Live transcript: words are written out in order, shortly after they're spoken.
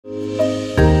This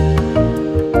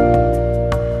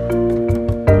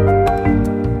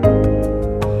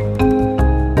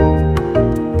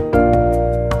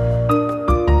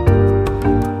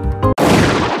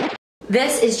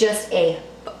is just a,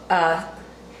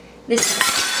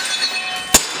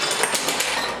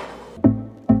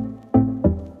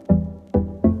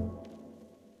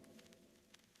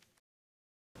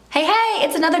 Hey,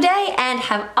 it's another day and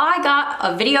have I got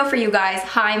a video for you guys.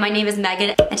 Hi, my name is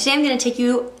Megan and today I'm gonna take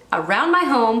you around my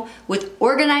home with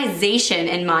organization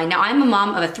in mind. Now I'm a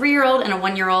mom of a 3-year-old and a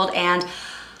 1-year-old and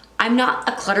I'm not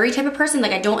a cluttery type of person.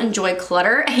 Like I don't enjoy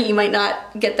clutter. You might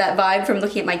not get that vibe from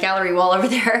looking at my gallery wall over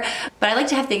there, but I like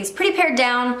to have things pretty pared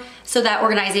down so that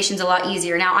organization's a lot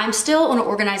easier. Now I'm still on an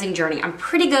organizing journey. I'm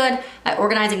pretty good at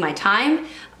organizing my time,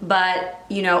 but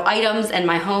you know, items and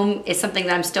my home is something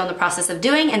that I'm still in the process of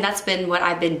doing, and that's been what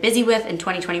I've been busy with in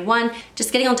 2021,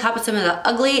 just getting on top of some of the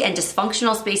ugly and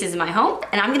dysfunctional spaces in my home.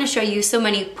 And I'm gonna show you so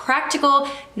many practical,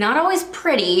 not always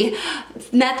pretty,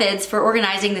 methods for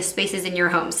organizing the spaces in your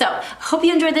home. So, hope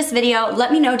you enjoyed this video.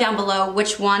 Let me know down below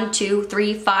which 1, 2,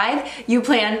 3, 5 you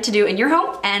plan to do in your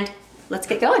home, and let's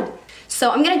get going. So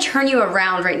I'm gonna turn you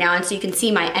around right now and so you can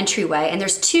see my entryway. And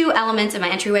there's 2 elements in my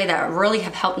entryway that really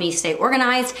have helped me stay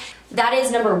organized. That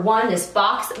is number 1, this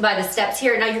box by the steps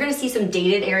here. Now you're gonna see some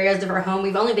dated areas of our home.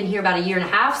 We've only been here about 1.5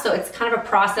 years, so it's kind of a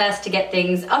process to get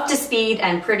things up to speed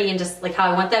and pretty and just like how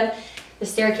I want them. The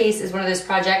staircase is one of those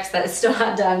projects that is still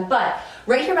not done, but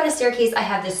right here by the staircase, I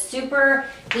have this super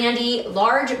handy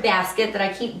large basket that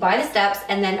I keep by the steps,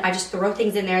 and then I just throw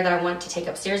things in there that I want to take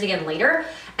upstairs again later.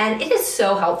 And it is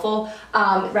so helpful,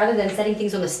 rather than setting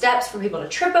things on the steps for people to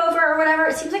trip over or whatever.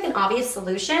 It seems like an obvious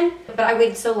solution, but I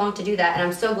waited so long to do that, and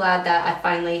I'm so glad that I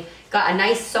finally got a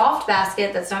nice soft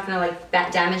basket that's not gonna like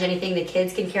damage anything. The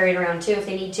kids can carry it around too if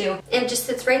they need to. And it just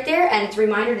sits right there, and it's a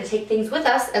reminder to take things with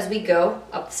us as we go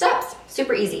up the steps.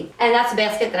 Super easy. And that's a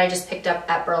basket that I just picked up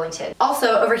at Burlington.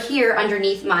 Also, over here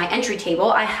underneath my entry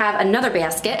table, I have another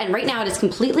basket, and right now it is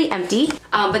completely empty.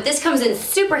 But this comes in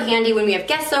super handy when we have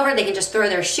guests over. They can just throw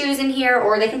their shoes in here,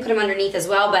 or they can put them underneath as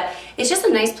well. But it's just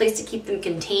a nice place to keep them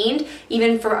contained.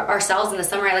 Even for ourselves in the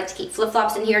summer, I like to keep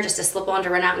flip-flops in here just to slip on to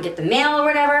run out and get the mail or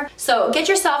whatever. So get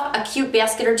yourself a cute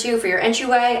basket or 2 for your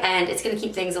entryway, and it's gonna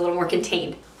keep things a little more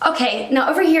contained. Okay, now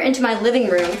over here into my living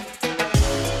room.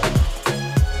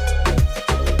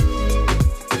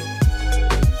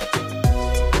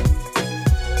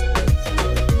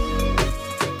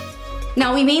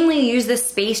 Now we mainly use this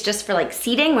space just for like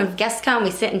seating. When guests come,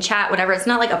 we sit and chat, whatever. It's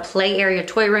not like a play area,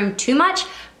 toy room too much,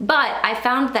 but I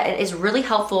found that it is really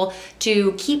helpful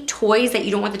to keep toys that you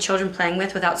don't want the children playing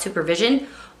with without supervision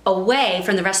away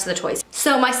from the rest of the toys.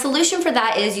 So my solution for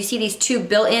that is, you see these 2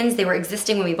 built-ins. They were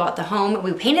existing when we bought the home.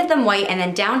 We painted them white, and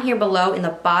then down here below in the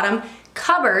bottom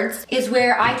cupboards is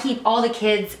where I keep all the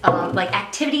kids like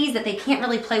activities that they can't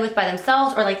really play with by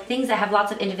themselves, or like things that have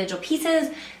lots of individual pieces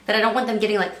that I don't want them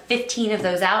getting like 15 of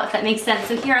those out, if that makes sense.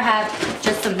 So here I have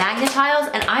just some magnet tiles,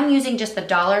 and I'm using just the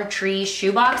Dollar Tree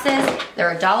shoe boxes.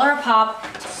 They're $1 a pop,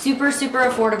 super, super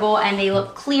affordable, and they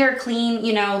look clear, clean,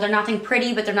 you know, they're nothing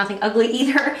pretty, but they're nothing ugly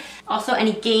either. Also,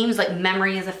 any games, like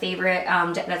memory is a favorite,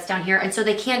 that's down here. And so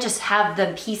they can't just have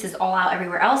the pieces all out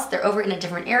everywhere else. They're over in a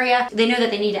different area. They know that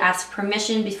they need to ask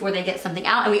permission before they get something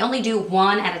out, and we only do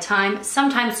 1 at a time,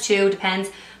 sometimes 2,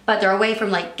 depends. But they're away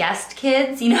from like guest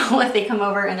kids, you know, if they come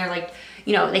over and they're like,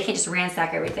 you know, they can't just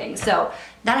ransack everything. So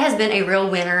that has been a real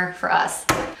winner for us.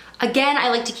 Again, I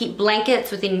like to keep blankets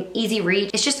within easy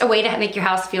reach. It's just a way to make your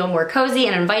house feel more cozy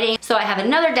and inviting. So I have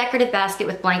another decorative basket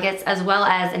with blankets, as well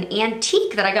as an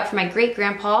antique that I got from my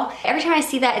great-grandpa. Every time I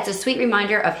see that, it's a sweet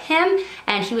reminder of him,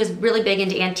 and he was really big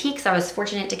into antiques. I was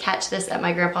fortunate to catch this at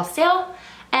my grandpa's sale,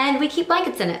 and we keep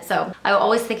blankets in it. So I will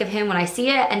always think of him when I see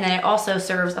it, and then it also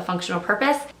serves a functional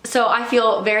purpose. So I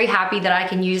feel very happy that I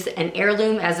can use an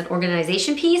heirloom as an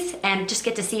organization piece and just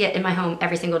get to see it in my home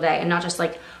every single day and not just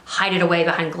like hide it away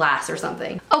behind glass or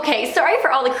something. Okay, sorry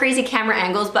for all the crazy camera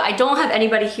angles, but I don't have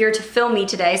anybody here to film me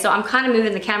today, so I'm kind of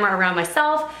moving the camera around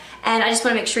myself, and I just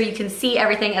want to make sure you can see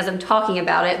everything as I'm talking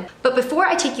about it. But before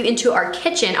I take you into our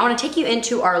kitchen, I want to take you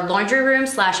into our laundry room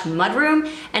slash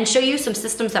mudroom and show you some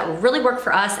systems that really work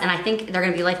for us, and I think they're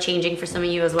going to be life-changing for some of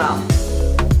you as well.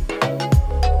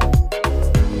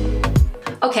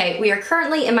 Okay, we are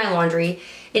currently in my laundry.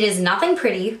 It is nothing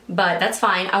pretty, but that's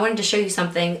fine. I wanted to show you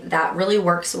something that really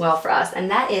works well for us,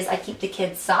 and that is I keep the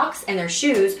kids' socks and their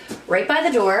shoes right by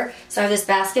the door. So I have this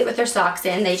basket with their socks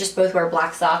in. They just both wear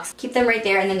black socks. Keep them right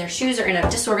there, and then their shoes are in a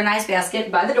disorganized basket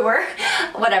by the door.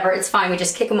 Whatever, it's fine. We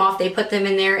just kick them off. They put them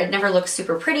in there. It never looks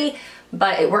super pretty,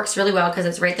 but it works really well because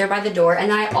it's right there by the door.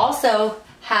 And then I also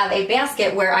have a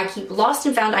basket where I keep lost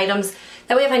and found items.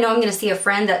 That way if I know I'm gonna see a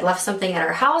friend that left something at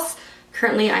our house.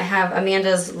 Currently I have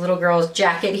Amanda's little girl's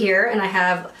jacket here, and I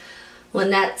have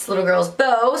Lynette's little girl's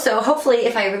bow. So hopefully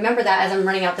if I remember that as I'm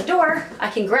running out the door, I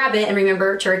can grab it and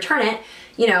remember to return it.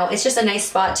 You know, it's just a nice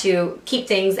spot to keep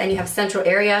things, and you have a central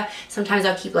area. Sometimes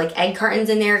I'll keep like egg cartons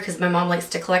in there because my mom likes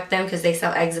to collect them because they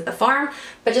sell eggs at the farm.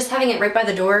 But just having it right by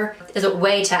the door is a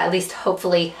way to at least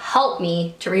hopefully help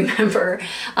me to remember.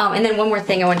 And then one more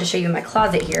thing I wanted to show you in my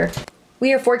closet here.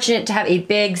 We are fortunate to have a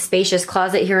big, spacious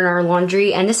closet here in our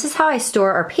laundry, and this is how I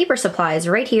store our paper supplies,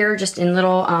 right here, just in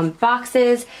little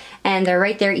boxes, and they're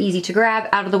right there, easy to grab,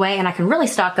 out of the way, and I can really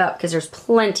stock up because there's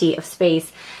plenty of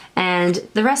space. And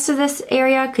the rest of this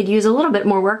area could use a little bit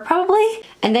more work probably.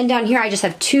 And then down here I just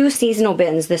have 2 seasonal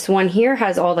bins. This one here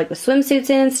has all like the swimsuits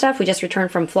in and stuff. We just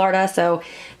returned from Florida, so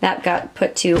that got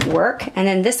put to work. And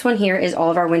then this one here is all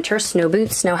of our winter snow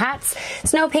boots, snow hats,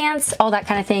 snow pants, all that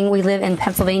kind of thing. We live in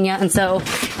Pennsylvania, and so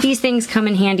these things come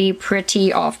in handy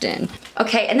pretty often.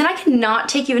 Okay, and then I cannot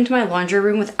take you into my laundry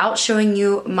room without showing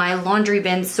you my laundry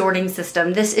bin sorting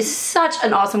system. This is such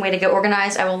an awesome way to get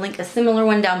organized. I will link a similar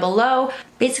one down below.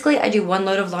 Basically, I do 1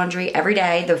 load of laundry every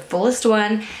day, the fullest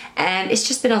one, and it's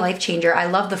just been a life changer. I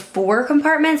love the 4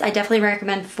 compartments. I definitely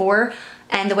recommend 4,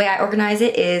 and the way I organize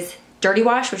it is dirty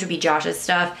wash, which would be Josh's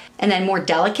stuff, and then more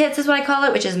delicates is what I call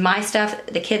it, which is my stuff,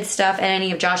 the kids' stuff, and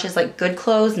any of Josh's like good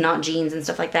clothes, not jeans and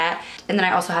stuff like that. And then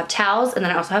I also have towels, and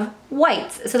then I also have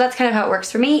whites. So that's kind of how it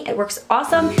works for me. It works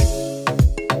awesome.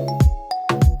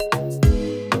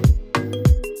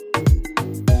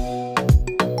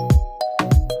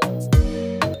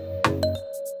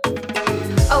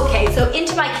 Okay, so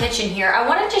into my kitchen here, I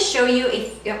wanted to show you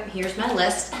here's my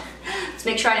list. Let's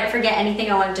make sure I didn't forget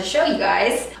anything I wanted to show you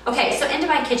guys. Okay, so into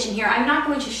my kitchen here, I'm not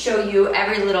going to show you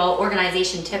every little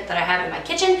organization tip that I have in my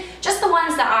kitchen, just the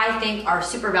ones that I think are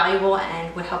super valuable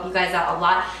and would help you guys out a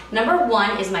lot. Number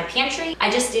 1 is my pantry.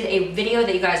 I just did a video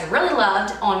that you guys really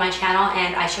loved on my channel,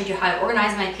 and I showed you how I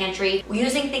organize my pantry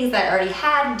using things that I already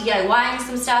had, DIYing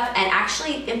some stuff, and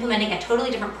actually implementing a totally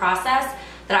different process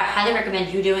that I highly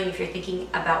recommend you doing if you're thinking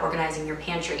about organizing your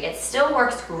pantry. It still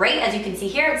works great. As you can see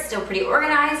here, it's still pretty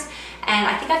organized, and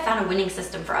I think I found a winning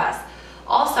system for us.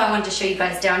 Also, I wanted to show you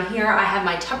guys down here, I have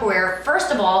my Tupperware.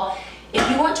 First of all, if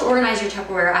you want to organize your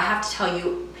Tupperware, I have to tell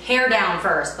you, pare down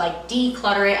first, like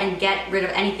declutter it and get rid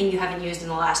of anything you haven't used in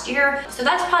the last year. So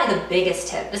that's probably the biggest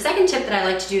tip. The second tip that I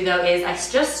like to do though is I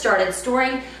just started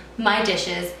storing my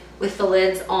dishes with the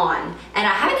lids on, and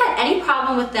I haven't had any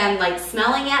problem with them like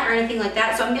smelling yet or anything like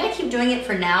that, so I'm gonna keep doing it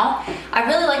for now. I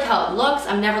really like how it looks.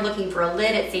 I'm never looking for a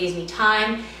lid. It saves me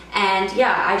time, and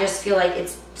yeah, I just feel like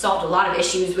it's solved a lot of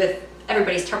issues with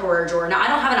everybody's Tupperware drawer. Now, I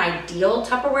don't have an ideal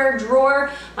Tupperware drawer.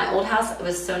 My old house, it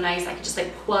was so nice. I could just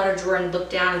like pull out a drawer and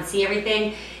look down and see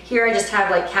everything. Here I just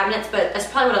have like cabinets, but that's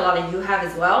probably what a lot of you have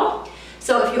as well.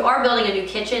 So if you are building a new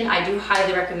kitchen, I do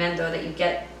highly recommend though that you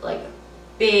get like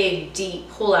big, deep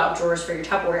pull-out drawers for your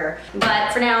Tupperware.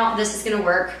 But for now, this is gonna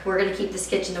work. We're gonna keep this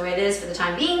kitchen the way it is for the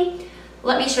time being.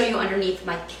 Let me show you underneath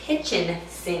my kitchen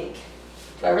sink.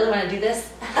 Do I really wanna do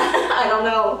this? I don't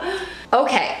know.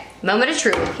 Okay, moment of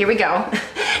truth, here we go.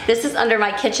 This is under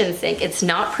my kitchen sink. It's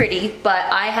not pretty, but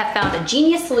I have found a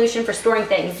genius solution for storing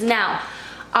things. Now,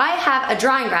 I have a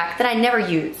drying rack that I never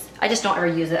use. I just don't ever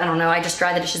use it, I don't know. I just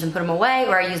dry the dishes and put them away,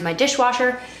 or I use my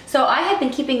dishwasher. So I have been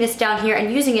keeping this down here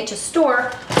and using it to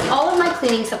store all of my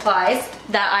cleaning supplies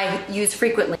that I use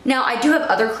frequently. Now, I do have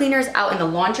other cleaners out in the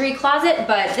laundry closet,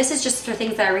 but this is just for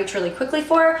things that I reach really quickly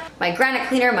for. My granite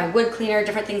cleaner, my wood cleaner,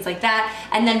 different things like that.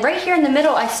 And then right here in the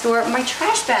middle, I store my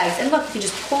trash bags. And look, you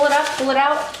just pull it up, pull it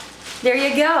out. There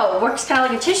you go. It works kind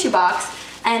of like a tissue box.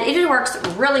 And it works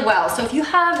really well. So if you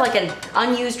have like an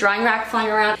unused drying rack flying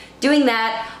around, doing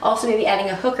that, also maybe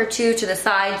adding a hook or two to the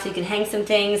side so you can hang some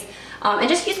things, and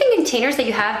just using containers that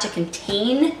you have to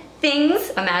contain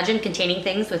things. Imagine containing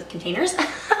things with containers.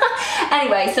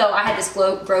 Anyway, so I had this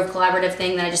Grove Collaborative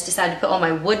thing that I just decided to put all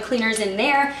my wood cleaners in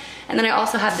there. And then I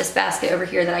also have this basket over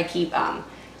here that I keep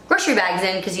grocery bags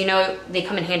in, because you know they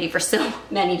come in handy for so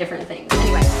many different things.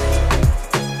 Anyway.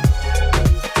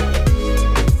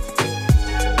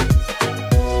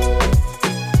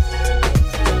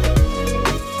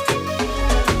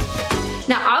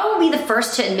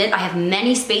 First to admit, I have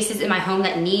many spaces in my home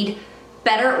that need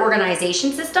better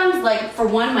organization systems. Like for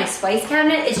one, my spice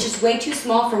cabinet is just way too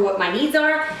small for what my needs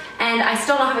are, and I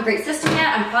still don't have a great system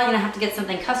yet. I'm probably gonna have to get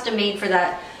something custom made for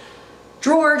that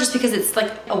drawer just because it's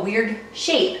like a weird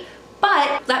shape.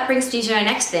 But that brings me to my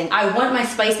next thing. I want my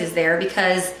spices there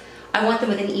because I want them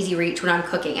within easy reach when I'm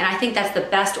cooking. And I think that's the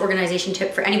best organization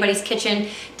tip for anybody's kitchen.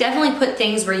 Definitely put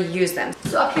things where you use them.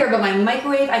 So up here above my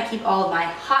microwave, I keep all of my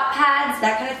hot pads,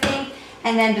 that kind of thing.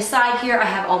 And then beside here, I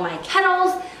have all my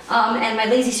kettles. And my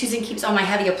Lazy Susan keeps all my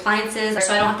heavy appliances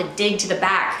so I don't have to dig to the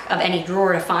back of any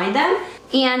drawer to find them.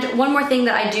 And one more thing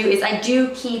that I do is I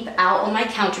do keep out on my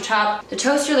countertop the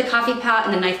toaster, the coffee pot,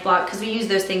 and the knife block, because we use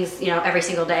those things, you know, every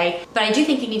single day. But I do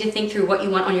think you need to think through what you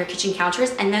want on your kitchen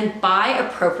counters and then buy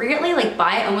appropriately, like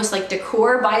buy it almost like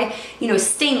decor, buy, you know,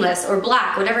 stainless or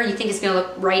black, whatever you think is gonna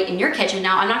look right in your kitchen.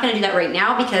 Now, I'm not gonna do that right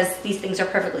now because these things are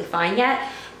perfectly fine yet.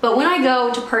 But when I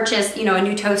go to purchase, you know, a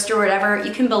new toaster or whatever,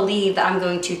 you can believe that I'm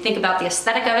going to think about the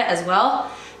aesthetic of it as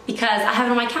well, because I have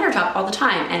it on my countertop all the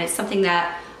time and it's something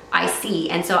that I see.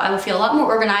 And so I will feel a lot more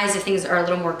organized if things are a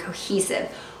little more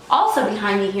cohesive. Also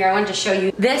behind me here, I wanted to show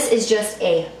you, this is just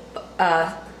a,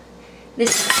 that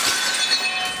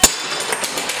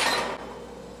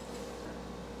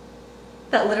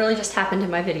literally just happened in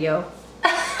my video.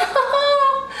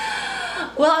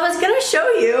 Well, I was gonna show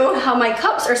you how my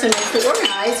cups are so nicely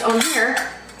organized on here,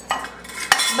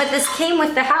 but this came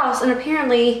with the house, and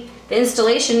apparently the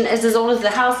installation is as old as the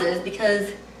house is,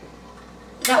 because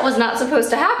that was not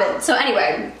supposed to happen. So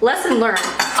anyway, lesson learned.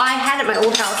 I had at my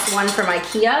old house one from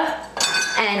IKEA,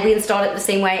 and we installed it the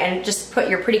same way, and just put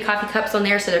your pretty coffee cups on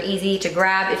there so they're easy to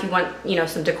grab if you want, you know,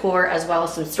 some decor as well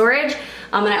as some storage.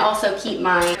 And I also keep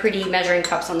my pretty measuring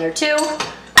cups on there too.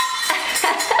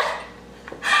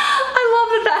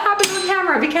 That happened on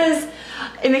camera because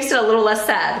it makes it a little less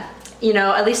sad. You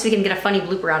know, at least we can get a funny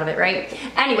blooper out of it, right?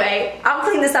 Anyway, I'll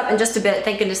clean this up in just a bit.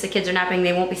 Thank goodness the kids are napping.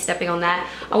 They won't be stepping on that.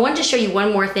 I wanted to show you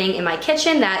one more thing in my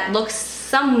kitchen that looks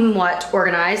somewhat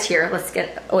organized. Here, let's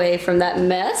get away from that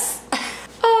mess.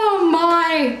 Oh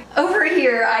my! Over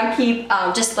here, I keep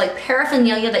just like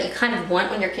paraphernalia that you kind of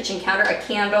want on your kitchen counter. A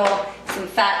candle, some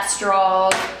fat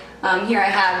straws. Here I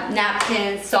have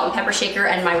napkins, salt and pepper shaker,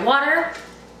 and my water.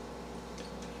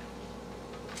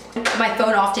 My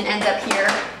phone often ends up here,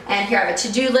 and here I have a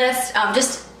to-do list.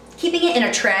 Just keeping it in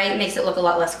a tray makes it look a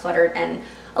lot less cluttered and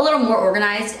a little more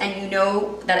organized, and you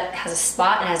know that it has a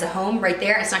spot and has a home right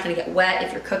there. It's not gonna get wet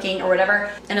if you're cooking or whatever.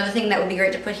 Another thing that would be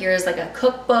great to put here is like a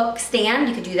cookbook stand.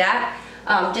 You could do that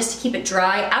just to keep it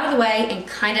dry, out of the way, and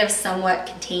kind of somewhat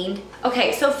contained.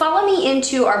 Okay, so follow me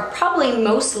into our probably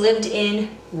most lived in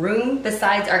room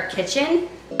besides our kitchen.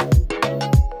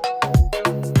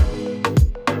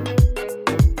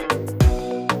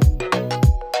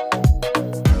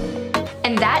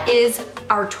 That is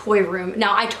our toy room.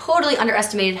 Now, I totally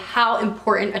underestimated how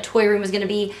important a toy room was gonna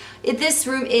be. This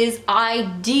room is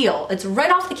ideal. It's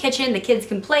right off the kitchen. The kids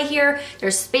can play here.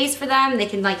 There's space for them. They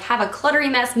can like have a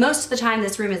cluttery mess. Most of the time,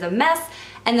 this room is a mess.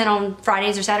 And then on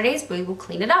Fridays or Saturdays, we will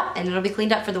clean it up, and it'll be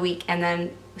cleaned up for the week, and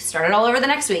then we start it all over the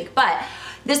next week. But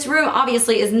this room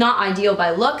obviously is not ideal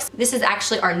by looks. This is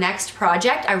actually our next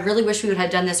project. I really wish we would have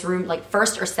done this room like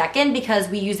first or second, because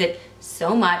we use it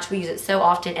so much, we use it so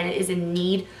often, and it is in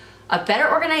need of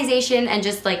better organization and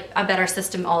just like a better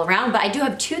system all around. But I do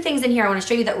have two things in here I want to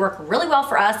show you that work really well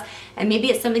for us, and maybe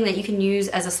it's something that you can use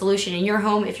as a solution in your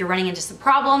home if you're running into some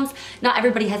problems. Not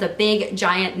everybody has a big,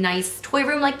 giant, nice toy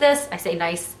room like this. I say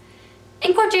nice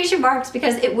in quotation marks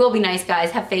because it will be nice, guys.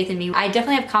 Have faith in me. I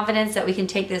definitely have confidence that we can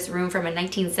take this room from a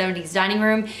 1970s dining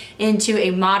room into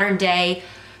a modern day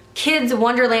kids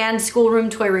wonderland schoolroom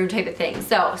toy room type of thing.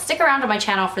 So stick around to my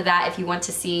channel for that if you want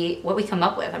to see what we come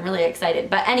up with. I'm really excited.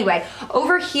 But anyway,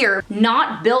 over here,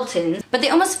 not built-ins, but they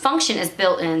almost function as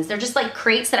built-ins. They're just like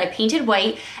crates that I painted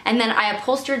white, and then I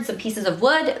upholstered some pieces of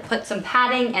wood, put some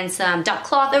padding and some duck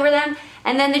cloth over them,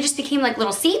 and then they just became like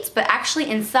little seats. But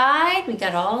actually inside, we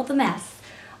got all the mess,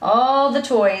 all the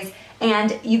toys.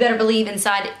 And you better believe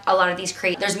inside a lot of these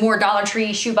crates, there's more Dollar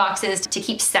Tree shoe boxes to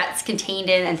keep sets contained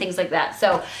in and things like that.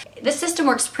 So this system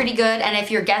works pretty good, and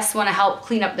if your guests want to help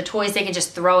clean up the toys, they can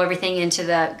just throw everything into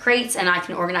the crates, and I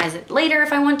can organize it later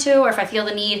if I want to, or if I feel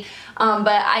the need. But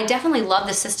I definitely love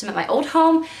this system at my old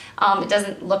home. It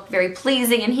doesn't look very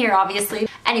pleasing in here, obviously.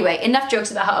 Anyway, enough jokes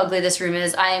about how ugly this room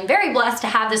is. I am very blessed to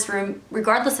have this room,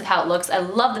 regardless of how it looks. I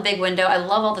love the big window. I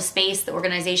love all the space, the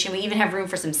organization. We even have room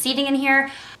for some seating in here.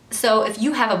 So if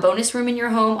you have a bonus room in your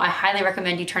home, I highly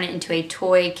recommend you turn it into a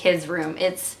toy kids room.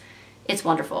 It's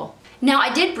wonderful. Now,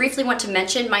 I did briefly want to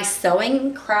mention my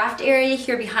sewing craft area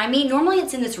here behind me. Normally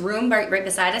it's in this room right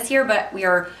beside us here, but we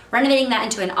are renovating that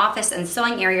into an office and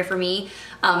sewing area for me.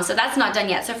 So that's not done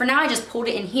yet. So for now, I just pulled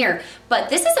it in here. But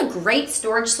this is a great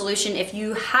storage solution if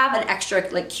you have an extra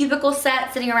like cubicle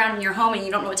set sitting around in your home and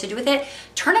you don't know what to do with it.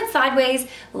 Turn it sideways,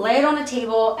 lay it on a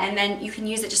table, and then you can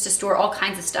use it just to store all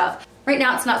kinds of stuff. Right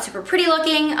now it's not super pretty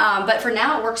looking, but for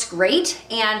now it works great.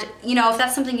 And you know, if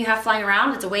that's something you have flying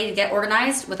around, it's a way to get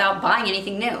organized without buying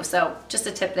anything new. So just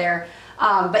a tip there.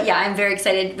 But yeah, I'm very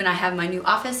excited when I have my new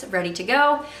office ready to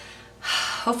go.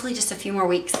 Hopefully just a few more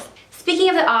weeks. Speaking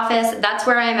of the office, that's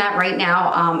where I'm at right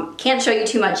now. Can't show you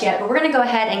too much yet, but we're gonna go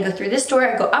ahead and go through this door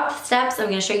and go up the steps. I'm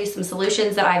gonna show you some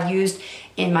solutions that I've used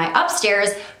in my upstairs.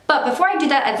 But before I do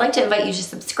that, I'd like to invite you to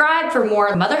subscribe for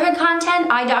more motherhood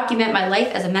content. I document my life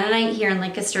as a Mennonite here in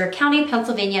Lancaster County,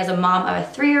 Pennsylvania, as a mom of a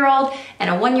 3-year-old and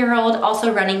a 1-year-old,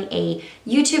 also running a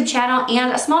YouTube channel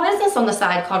and a small business on the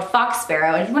side called Fox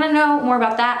Sparrow. And if you wanna know more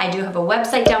about that, I do have a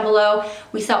website down below.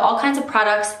 We sell all kinds of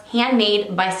products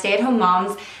handmade by stay-at-home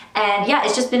moms. And yeah,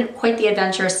 it's just been quite the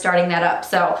adventure starting that up.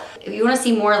 So if you want to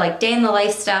see more like day in the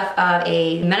life stuff of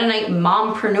a Mennonite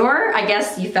mompreneur, I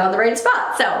guess you found the right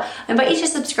spot. So I invite you to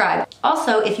subscribe.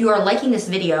 Also, if you are liking this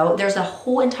video, there's a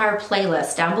whole entire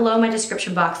playlist down below in my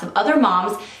description box of other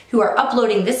moms who are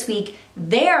uploading this week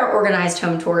their organized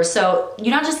home tours. So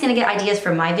you're not just gonna get ideas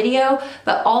from my video,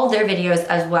 but all their videos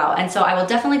as well. And so I will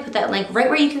definitely put that link right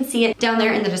where you can see it down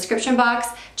there in the description box.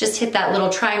 Just hit that little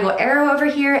triangle arrow over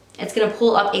here. It's gonna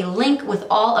pull up a link with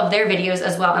all of their videos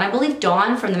as well. And I believe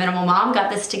Dawn from The Minimal Mom got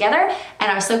this together,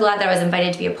 and I was so glad that I was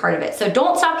invited to be a part of it. So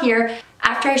don't stop here.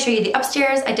 After I show you the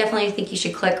upstairs, I definitely think you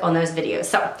should click on those videos.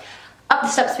 So up the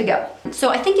steps we go. So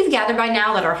I think you've gathered by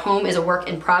now that our home is a work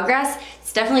in progress.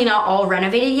 It's definitely not all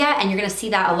renovated yet, and you're gonna see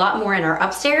that a lot more in our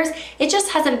upstairs. It just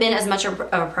hasn't been as much of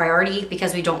a priority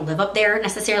because we don't live up there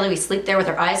necessarily. We sleep there with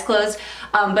our eyes closed,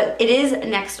 but it is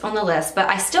next on the list. But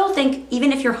I still think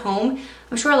even if you're home,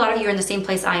 I'm sure a lot of you are in the same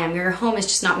place I am. Your home is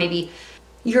just not maybe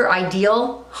your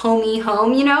ideal homey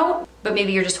home, you know, but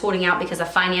maybe you're just holding out because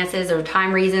of finances or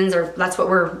time reasons, or that's what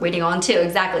we're waiting on too.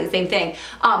 Exactly the same thing.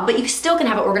 But you still can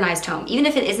have an organized home. Even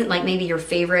if it isn't like maybe your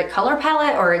favorite color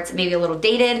palette, or it's maybe a little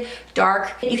dated,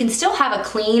 dark, you can still have a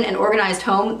clean and organized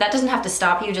home. That doesn't have to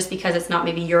stop you just because it's not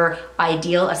maybe your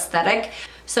ideal aesthetic.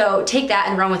 So take that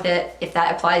and run with it if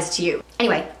that applies to you.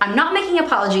 Anyway, I'm not making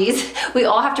apologies. We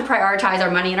all have to prioritize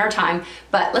our money and our time,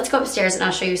 but let's go upstairs and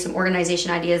I'll show you some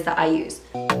organization ideas that I use.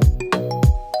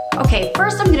 Okay,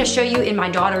 first I'm gonna show you in my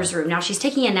daughter's room. Now she's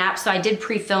taking a nap, so I did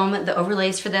pre-film the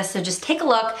overlays for this, so just take a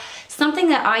look. Something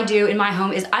that I do in my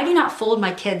home is I do not fold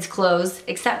my kids' clothes,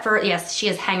 except for, yes, she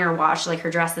has hanger wash, like her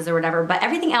dresses or whatever, but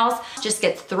everything else just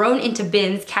gets thrown into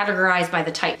bins categorized by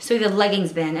the type. So we have a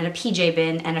leggings bin, and a PJ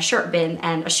bin, and a shirt bin,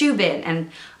 and a shoe bin,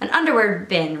 and an underwear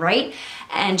bin, right?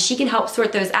 And she can help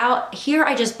sort those out. Here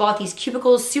I just bought these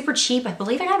cubicles super cheap. I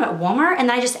believe I got them at Walmart, and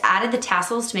then I just added the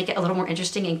tassels to make it a little more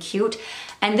interesting and cute.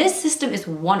 And this system is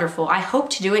wonderful. I hope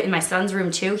to do it in my son's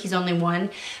room too. He's only 1,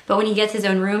 but when he gets his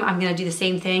own room, I'm gonna do the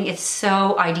same thing. It's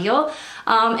so ideal.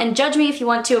 And judge me if you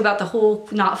want to about the whole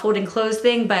not folding clothes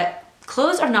thing, but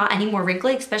clothes are not any more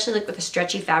wrinkly, especially like with the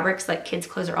stretchy fabrics like kids'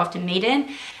 clothes are often made in.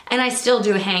 And I still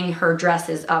do hang her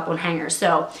dresses up on hangers.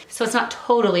 So it's not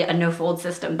totally a no fold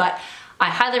system, but I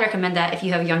highly recommend that if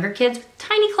you have younger kids with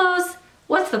tiny clothes.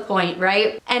 What's the point,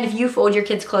 right? And if you fold your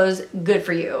kids' clothes, good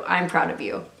for you. I'm proud of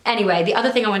you. Anyway, the other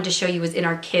thing I wanted to show you was in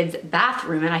our kids'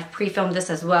 bathroom, and I've pre-filmed this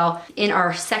as well. In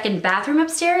our second bathroom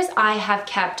upstairs, I have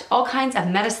kept all kinds of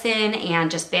medicine and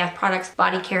just bath products,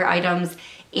 body care items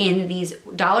in these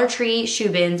Dollar Tree shoe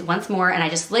bins once more, and I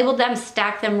just labeled them,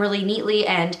 stacked them really neatly,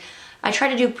 and I try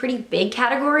to do pretty big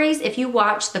categories. If you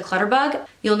watch the Clutter Bug,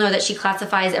 you'll know that she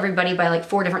classifies everybody by like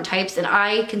 4 different types, and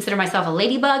I consider myself a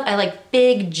ladybug. I like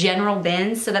big general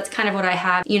bins, so that's kind of what I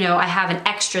have. You know, I have an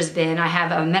extras bin, I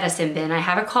have a medicine bin, I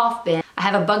have a cough bin, I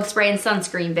have a bug spray and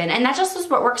sunscreen bin, and that just is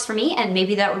what works for me, and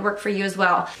maybe that would work for you as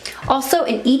well. Also,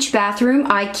 in each bathroom,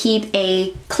 I keep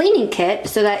a cleaning kit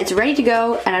so that it's ready to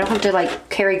go, and I don't have to like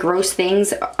carry gross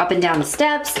things up and down the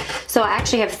steps. So I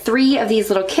actually have 3 of these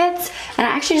little kits, and I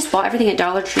actually just bought everything at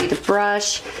Dollar Tree, the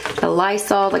brush, the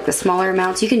Lysol, like the smaller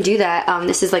amounts. You can do that.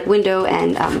 This is like window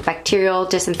and bacterial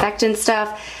disinfectant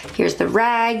stuff. Here's the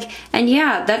rag, and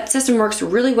yeah, that system works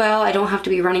really well. I don't have to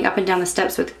be running up and down the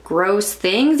steps with gross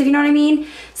things, if you know what I mean.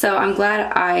 So I'm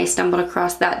glad I stumbled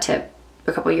across that tip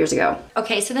a couple years ago.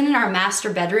 Okay, so then in our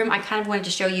master bedroom, I kind of wanted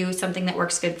to show you something that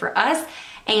works good for us.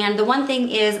 And the one thing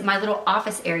is my little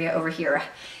office area over here.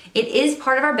 It is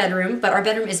part of our bedroom, but our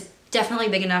bedroom is definitely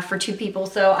big enough for 2 people.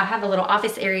 So I have a little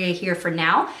office area here for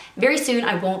now. Very soon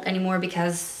I won't anymore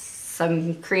because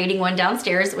I'm creating one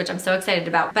downstairs, which I'm so excited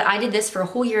about. But I did this for a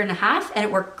whole 1.5 years and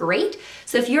it worked great.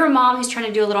 So if you're a mom who's trying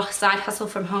to do a little side hustle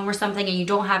from home or something and you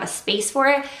don't have a space for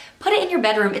it, put it in your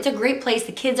bedroom. It's a great place.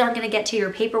 The kids aren't gonna get to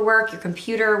your paperwork, your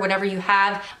computer, whatever you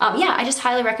have. Yeah, I just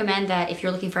highly recommend that if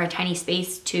you're looking for a tiny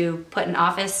space to put an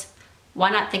office, why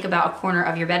not think about a corner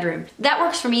of your bedroom? That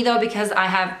works for me though, because I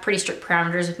have pretty strict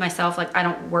parameters with myself. Like I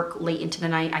don't work late into the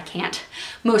night. I can't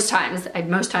most times. I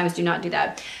most times do not do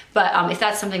that. But if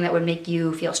that's something that would make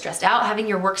you feel stressed out, having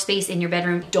your workspace in your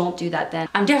bedroom, don't do that then.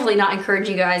 I'm definitely not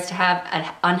encouraging you guys to have an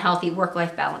unhealthy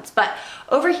work-life balance. But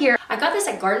over here, I got this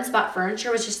at Garden Spot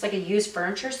Furniture, which is just like a used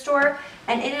furniture store.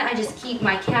 And in it, I just keep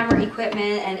my camera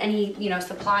equipment and any, you know,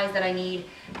 supplies that I need.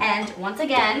 And once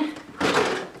again,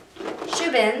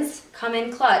 shoe bins come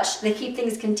in clutch. They keep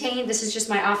things contained. This is just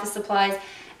my office supplies.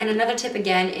 And another tip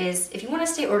again is if you want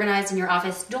to stay organized in your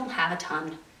office, don't have a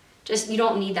ton. You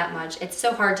don't need that much. It's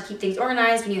so hard to keep things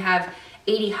organized when you have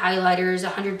 80 highlighters,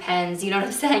 100 pens, you know what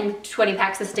I'm saying, 20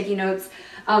 packs of sticky notes.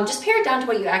 Just pare it down to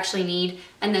what you actually need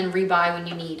and then rebuy when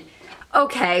you need.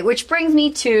 Okay, which brings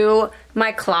me to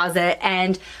my closet,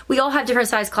 and we all have different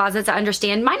size closets, I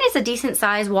understand. Mine is a decent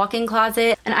size walk-in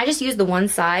closet, and I just use the one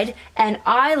side, and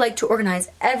I like to organize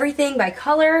everything by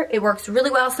color. It works really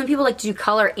well. Some people like to do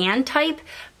color and type,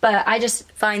 but I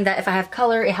just find that if I have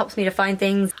color, it helps me to find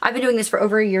things. I've been doing this for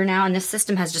over a year now, and this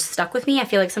system has just stuck with me. I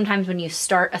feel like sometimes when you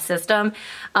start a system,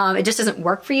 it just doesn't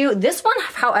work for you. This one,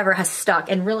 however, has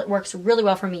stuck and really works really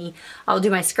well for me. I'll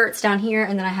do my skirts down here,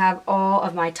 and then I have all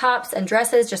of my tops and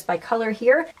dresses just by color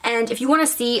here. And if you want to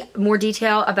see more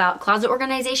detail about closet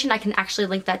organization, I can actually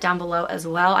link that down below as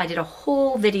well. I did a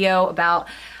whole video about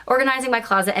organizing my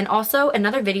closet, and also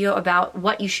another video about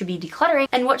what you should be decluttering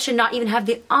and what should not even have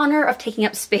the honor of taking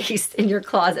up space in your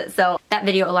closet. So that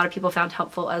video a lot of people found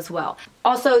helpful as well.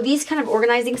 Also, these kind of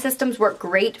organizing systems work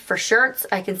great for shirts.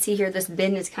 I can see here this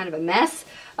bin is kind of a mess.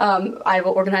 I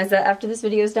will organize that after this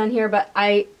video is done here, but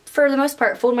I, for the most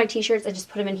part, fold my t-shirts. I just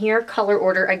put them in here, color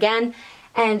order again.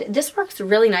 And this works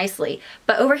really nicely.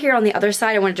 But over here on the other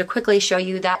side, I wanted to quickly show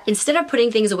you that instead of putting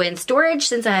things away in storage,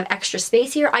 since I have extra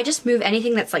space here, I just move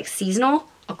anything that's like seasonal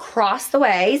across the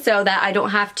way so that I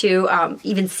don't have to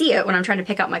even see it when I'm trying to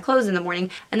pick out my clothes in the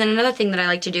morning. And then another thing that I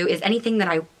like to do is anything that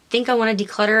I think I want to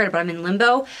declutter but I'm in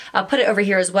limbo, I'll put it over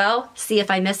here as well, see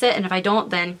if I miss it, and if I don't,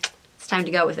 then it's time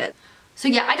to go with it. So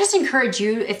yeah, I just encourage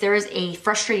you, if there is a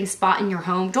frustrating spot in your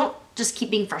home, don't just keep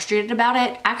being frustrated about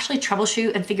it. Actually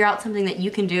troubleshoot and figure out something that you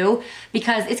can do,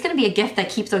 because it's gonna be a gift that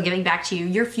keeps on giving back to you.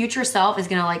 Your future self is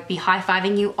gonna like be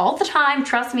high-fiving you all the time,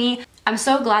 trust me. I'm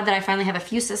so glad that I finally have a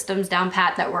few systems down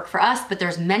pat that work for us, but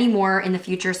there's many more in the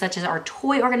future, such as our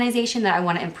toy organization that I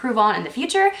wanna improve on in the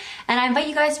future, and I invite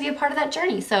you guys to be a part of that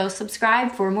journey. So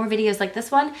subscribe for more videos like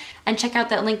this one, and check out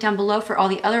that link down below for all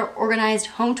the other organized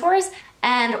home tours.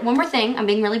 And one more thing, I'm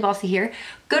being really bossy here,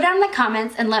 go down in the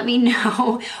comments and let me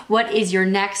know what is your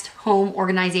next home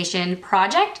organization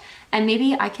project, and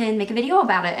maybe I can make a video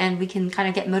about it and we can kind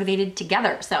of get motivated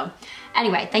together. So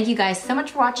anyway, thank you guys so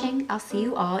much for watching. I'll see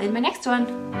you all in my next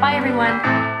one. Bye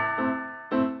everyone.